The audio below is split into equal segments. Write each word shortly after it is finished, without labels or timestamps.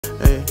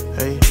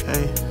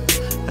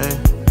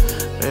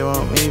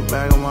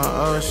back on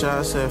my old shit,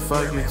 I said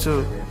fuck you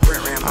too.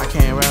 I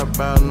can't rap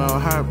about no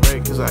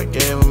heartbreak cause I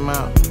gave him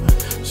out.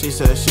 She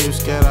said she was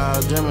scared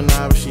of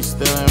Gemini, but she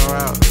still en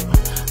route.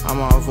 I'm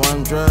off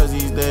one drugs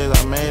these days,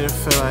 I made it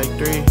feel like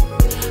 3.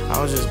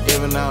 I was just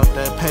giving out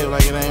that paper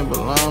like it ain't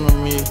belong to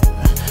me.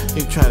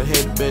 You try to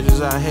hit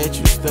bitches, I hit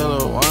you, still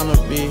a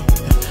wannabe.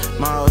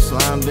 My old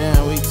slimed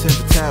in, we tip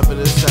the tap of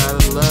this side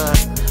of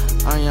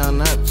love. I'm young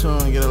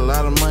Neptune, get a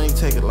lot of money,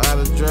 take a lot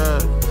of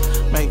drugs.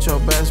 Make your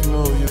best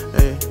move, you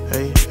hey.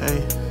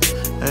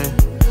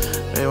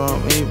 They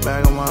want me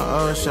back on my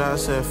old shit, I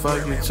said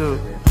fuck you too.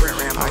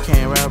 I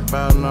can't rap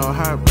about no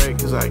heartbreak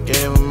cause I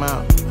gave him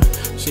out.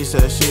 She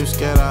said she was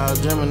scared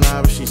of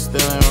Gemini, but she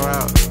still en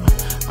route.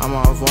 I'm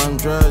off one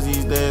drugs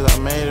these days, I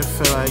made it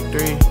feel like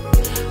 3.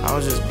 I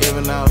was just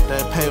giving out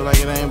that paper like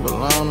it ain't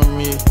belong to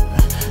me.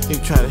 You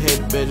try to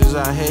hit bitches,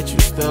 I hit you,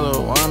 still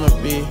a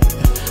wannabe.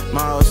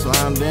 My old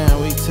slimed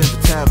in, we tip the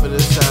tap of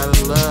this side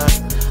of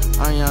love.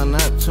 I'm young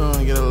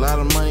Neptune, get a lot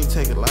of money,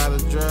 take a lot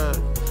of drugs.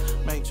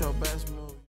 Make your best